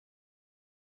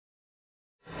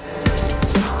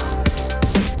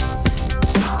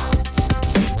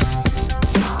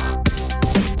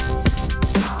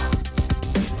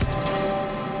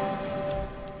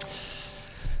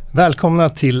Välkomna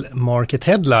till Market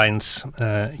Headlines.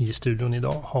 I studion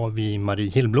idag har vi Marie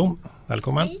Hillblom.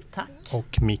 Välkommen. Hej, tack.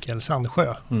 Och Mikael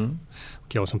Sandsjö.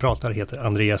 Och jag som pratar heter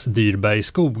Andreas Dyrberg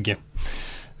Skog.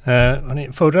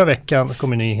 Förra veckan kom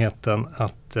nyheten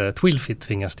att Twilfit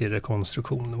tvingas till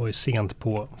rekonstruktion. Det var ju sent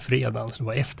på fredagen, så det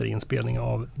var efter inspelning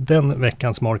av den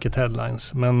veckans Market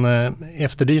Headlines. Men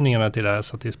efterdyningarna till det här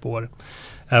satt i spår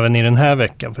även i den här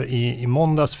veckan. För i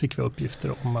måndags fick vi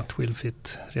uppgifter om att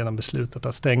Twilfit redan beslutat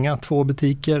att stänga 2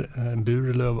 butiker,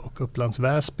 Burlöv och Upplands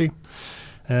Väsby.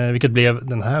 Vilket blev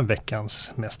den här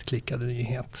veckans mest klickade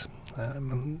nyhet.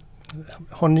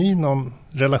 Har ni någon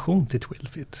relation till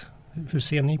Twilfit? Hur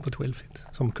ser ni på Twilfit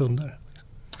som kunder?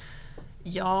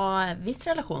 Ja, viss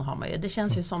relation har man ju. Det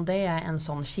känns ju som det är en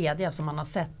sån kedja som man har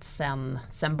sett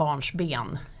sen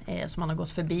barnsben. Som man har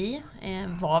gått förbi.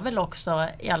 Var väl också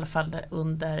i alla fall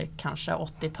under kanske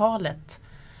 80-talet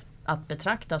att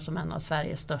betrakta som en av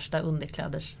Sveriges största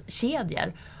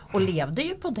underklädeskedjor. Och levde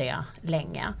ju på det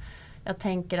länge. Jag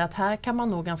tänker att här kan man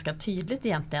nog ganska tydligt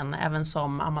egentligen, även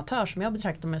som amatör som jag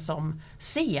betraktar mig som,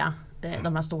 se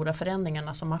de här stora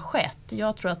förändringarna som har skett.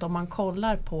 Jag tror att om man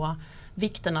kollar på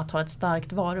vikten att ha ett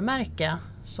starkt varumärke,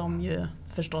 som ju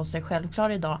förstås är självklar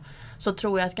idag, så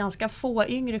tror jag att ganska få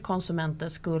yngre konsumenter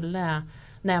skulle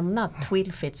nämna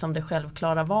Twilfit som det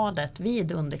självklara valet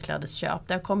vid underklädesköp.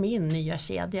 Det har kommit in nya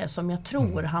kedjor som jag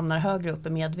tror hamnar högre upp i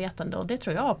medvetande, och det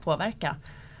tror jag påverkar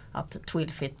att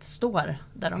Twilfit står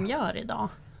där de gör idag.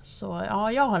 Så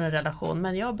ja, jag har en relation,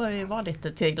 men jag börjar ju vara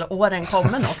lite till åren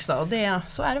kommen också, och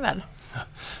så är det väl.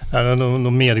 Ja,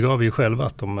 de medgav ju själva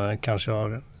att de kanske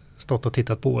har stått och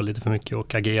tittat på lite för mycket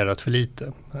och agerat för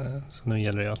lite. Så nu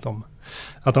gäller det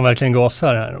att de verkligen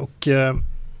gasar här. Och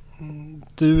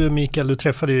du, Mikael, du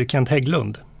träffade ju Kent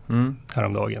Hägglund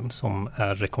häromdagen, som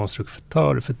är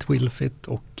rekonstruktör för Twilfit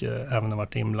och även har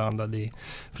varit inblandad i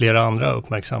flera andra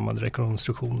uppmärksammade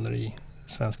rekonstruktioner i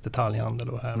svensk detaljhandel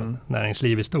och även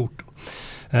näringsliv i stort.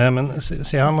 Men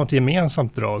ser han något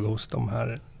gemensamt drag hos de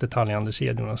här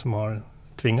detaljhandelskedjorna som har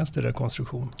tvingats till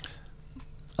rekonstruktion?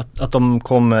 Att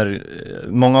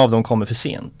många av dem kommer för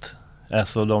sent.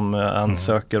 Alltså de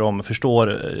ansöker om,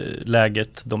 förstår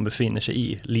läget de befinner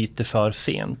sig i lite för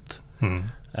sent.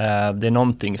 Det är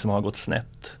någonting som har gått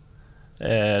snett.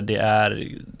 Det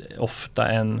är ofta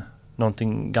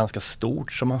någonting ganska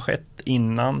stort som har skett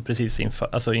innan, precis inför,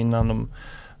 alltså innan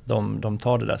de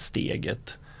tar det där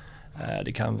steget.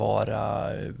 Det kan vara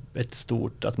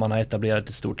att man har etablerat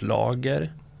ett stort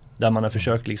lager där man har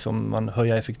försökt man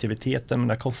höja effektiviteten, men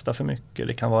det kostar för mycket.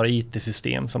 Det kan vara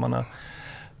IT-system som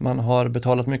man har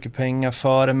betalat mycket pengar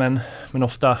för, men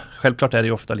ofta, självklart är det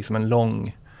ju ofta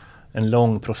en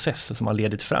lång process som har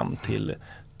ledit fram till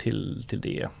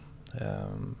det.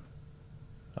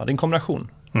 Ja, det är en kombination.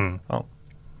 Ja.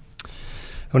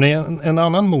 Och en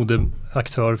annan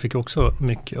modeaktör fick också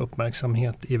mycket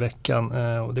uppmärksamhet i veckan,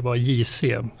 och det var JC,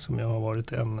 som jag har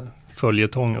varit en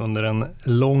följetong under en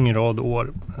lång rad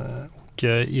år. Och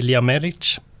Ilja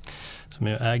Meric, som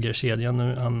ju äger kedjan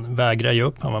nu, han vägrar ge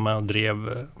upp. Han var med och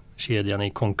drev kedjan i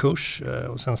konkurs,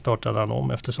 och sen startade han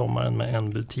om efter sommaren med en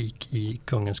butik i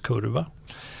Kungens Kurva.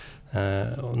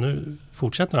 Och nu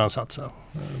fortsätter han satsa.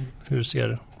 Hur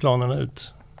ser planerna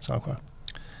ut, Sandsjö?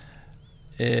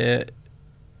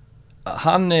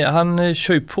 Han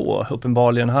kör ju på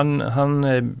uppenbarligen.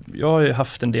 Jag har ju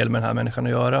haft en del med den här människan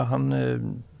att göra.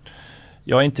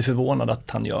 Jag är inte förvånad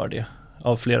att han gör det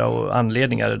av flera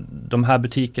anledningar. De här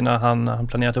butikerna han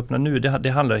planerar att öppna nu, det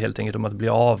handlar helt enkelt om att bli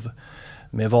av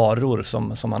med varor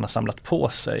som han har samlat på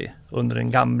sig under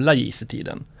den gamla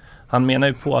JC-tiden. Han menar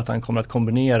ju på att han kommer att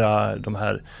kombinera de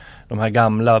här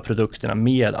gamla produkterna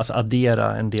med, alltså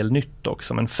addera en del nytt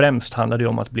också. Men främst handlar det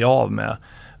om att bli av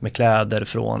med kläder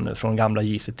från gamla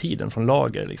JC-tiden, från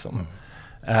lager liksom.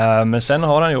 Men sen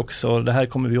har han ju också, det här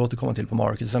kommer vi återkomma till på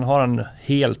Market, sen har han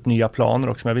helt nya planer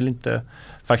också, men jag vill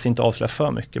faktiskt inte avslöja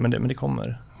för mycket, men det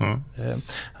kommer.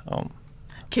 Ja.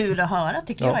 Kul att höra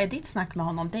tycker jag i ditt snack med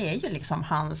honom. Det är ju liksom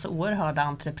hans oerhörda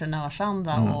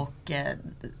entreprenörsanda och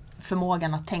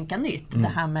förmågan att tänka nytt.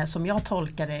 Det här med, som jag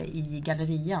tolkar det i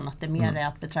gallerian, att det mer är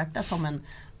att betrakta som en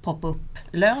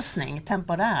pop-up-lösning,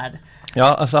 temporär. Ja,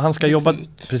 alltså han ska jobba,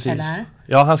 precis. Eller?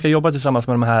 Ja, han ska jobba tillsammans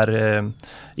med de här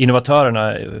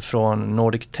innovatörerna från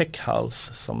Nordic Tech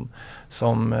House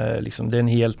som det är en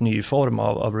helt ny form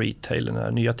av retail, den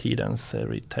här nya tidens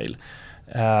retail.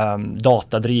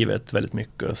 Datadrivet väldigt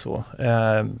mycket och så.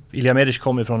 Ilja Meric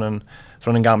kommer från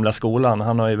från den gamla skolan.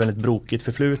 Han har ju väldigt brokigt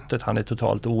förflutet, han är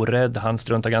totalt orädd, han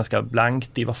struntar ganska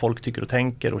blankt i vad folk tycker och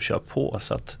tänker och kör på.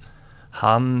 Så att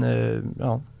han,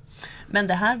 ja. Men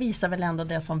det här visar väl ändå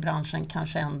det som branschen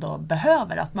kanske ändå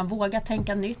behöver, att man vågar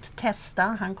tänka nytt,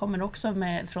 testa. Han kommer också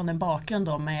från en bakgrund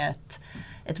då med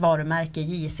ett varumärke,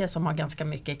 JC, som har ganska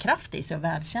mycket kraft i sig och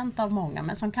välkänt av många,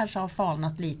 men som kanske har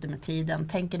falnat lite med tiden,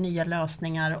 tänker nya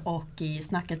lösningar och i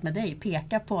snacket med dig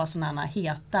pekar på sådana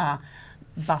heta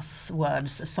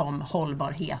buzzwords som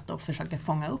hållbarhet och försöker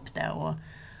fånga upp det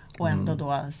och ändå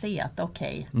då se att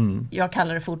jag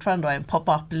kallar det fortfarande då en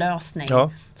pop-up-lösning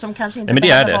som kanske inte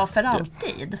behöver vara för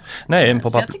alltid. Nej, en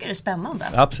pop-up. Så jag tycker det är spännande.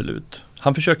 Absolut.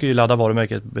 Han försöker ju ladda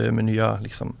varumärket med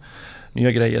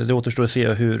nya grejer. Det återstår att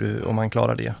se om han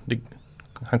klarar det.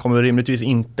 Han kommer rimligtvis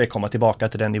inte komma tillbaka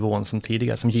till den nivån som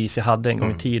tidigare, som JC hade en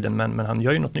gång i tiden, men han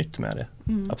gör ju något nytt med det.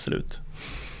 Absolut.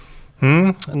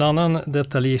 En annan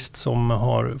detaljist som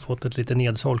har fått ett lite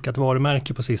nedsolkat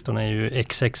varumärke på sistone är ju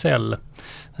XXL.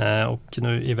 Och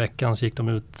nu i veckan så gick de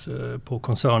ut på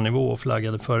koncernnivå och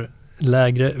flaggade för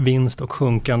lägre vinst och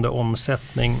sjunkande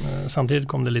omsättning. Samtidigt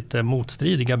kom det lite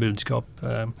motstridiga budskap.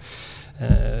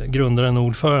 Grundaren och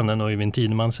ordföranden Öyvind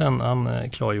Tidemansen, han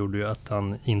klargjorde ju att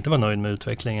han inte var nöjd med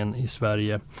utvecklingen i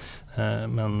Sverige.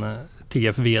 Men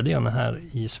TF-vdn här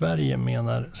i Sverige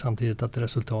menar samtidigt att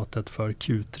resultatet för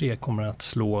Q3 kommer att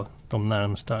slå de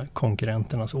närmsta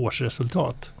konkurrenternas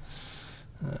årsresultat.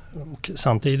 Och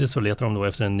samtidigt så letar de då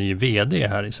efter en ny vd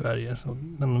här i Sverige.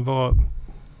 Men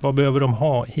vad behöver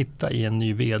de hitta i en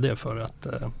ny vd för att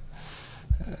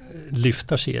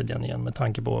lyfta kedjan igen, med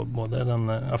tanke på både den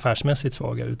affärsmässigt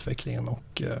svaga utvecklingen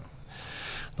och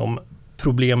de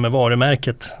problem med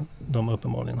varumärket de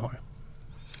uppenbarligen har?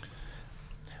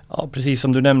 Ja, precis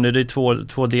som du nämnde, det är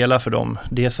två delar för dem.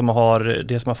 Det som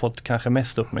har fått kanske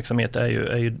mest uppmärksamhet är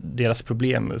ju deras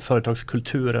problem,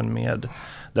 företagskulturen, med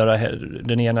där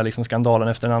den ena liksom skandalen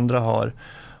efter den andra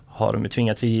har de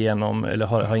tvingats igenom, eller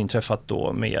har inträffat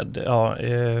då med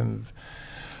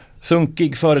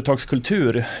sunkig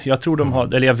företagskultur. Jag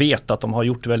tror jag vet att de har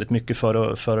gjort väldigt mycket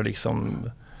för att liksom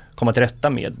komma till rätta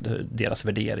med deras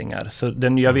värderingar. Så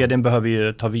den nya vdn behöver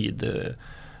ju ta vid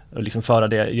och liksom föra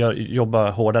det,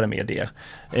 jobba hårdare med det.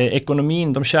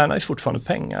 Ekonomin, de tjänar ju fortfarande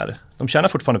pengar. De tjänar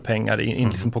fortfarande pengar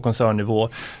liksom på koncernnivå.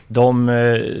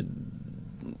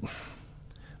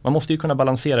 Man måste ju kunna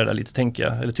balansera det lite,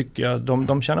 tycker jag.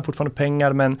 De tjänar fortfarande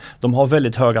pengar, men de har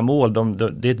väldigt höga mål.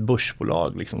 Det är ett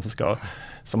börsbolag liksom,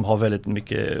 som har väldigt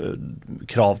mycket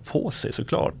krav på sig,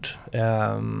 såklart.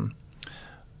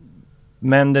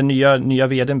 Men den nya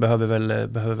vdn behöver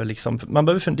väl liksom, man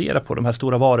behöver fundera på de här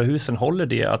stora varuhusen, håller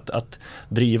det att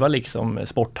driva liksom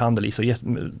sporthandel i så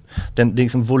den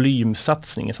liksom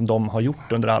volymsatsningen som de har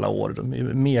gjort under alla år, de är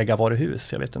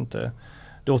megavaruhus, jag vet inte,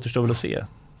 det återstår väl att se.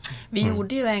 Vi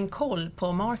gjorde ju en koll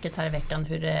på Market här i veckan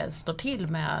hur det står till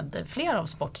med flera av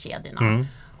sportkedjorna.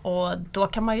 Och då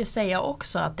kan man ju säga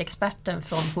också att experten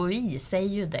från HUI säger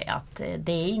ju det, att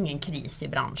det är ingen kris i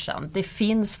branschen. Det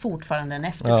finns fortfarande en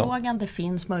efterfrågan, det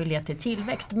finns möjlighet till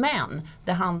tillväxt, men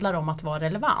det handlar om att vara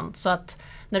relevant. Så att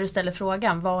när du ställer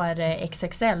frågan vad är det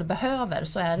XXL behöver,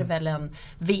 så är det väl en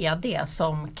vd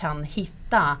som kan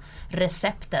hitta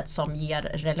receptet som ger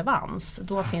relevans.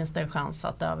 Då finns det en chans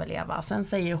att överleva. Sen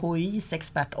säger HUIs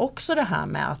expert också det här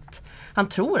med att han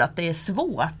tror att det är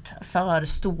svårt för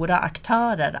stora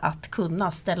aktörer att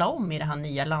kunna ställa om i det här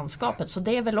nya landskapet. Så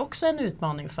det är väl också en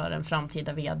utmaning för en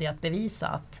framtida vd att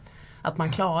bevisa att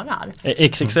man klarar.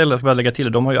 XXL, jag ska bara lägga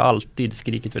till, de har ju alltid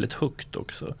skrikit väldigt högt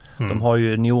också. De har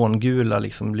ju neongula,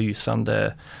 liksom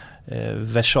lysande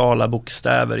versala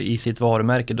bokstäver i sitt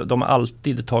varumärke. De har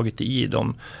alltid tagit i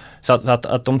dem. Så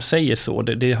att de säger så,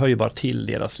 det hör ju bara till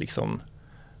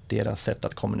deras sätt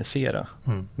att kommunicera.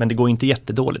 Men det går inte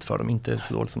jättedåligt för dem, inte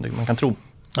så dåligt som man kan tro.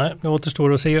 Nej, det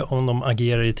återstår att se om de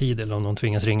agerar i tid eller om de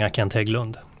tvingas ringa Kent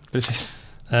Hägglund. Precis.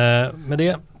 Med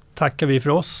det tackar vi för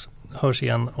oss. Hörs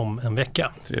igen om en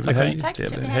vecka. Trevlig helg. Tack.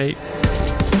 Trevlig hej.